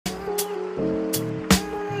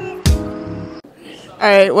All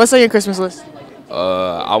right, what's on your Christmas list?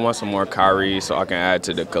 I want some more Kyrie so I can add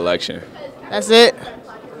to the collection. That's it?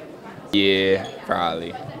 Yeah,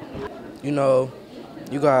 probably. You know,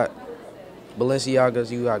 you got Balenciagas,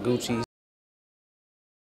 you got Gucci,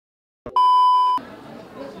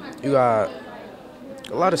 you got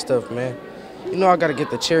a lot of stuff, man. You know I gotta get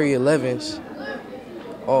the Cherry 11s,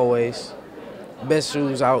 always. Best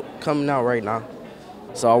shoes coming out right now.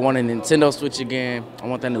 So I want a Nintendo Switch again. I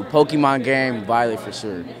want that new Pokemon game, Violet for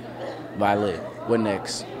sure. Violet. What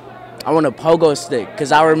next? I want a pogo stick,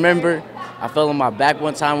 because I remember I fell on my back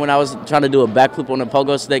one time when I was trying to do a backflip on a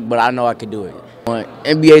pogo stick, but I know I could do it. I want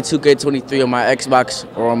NBA 2K23 on my Xbox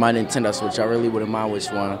or on my Nintendo Switch. I really wouldn't mind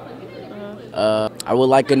which one. I would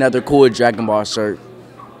like another cool Dragon Ball shirt.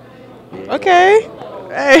 Okay.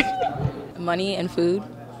 Hey. Money and food.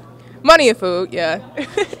 Money and food, yeah.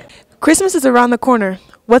 Christmas is around the corner.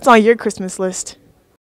 What's on your Christmas list?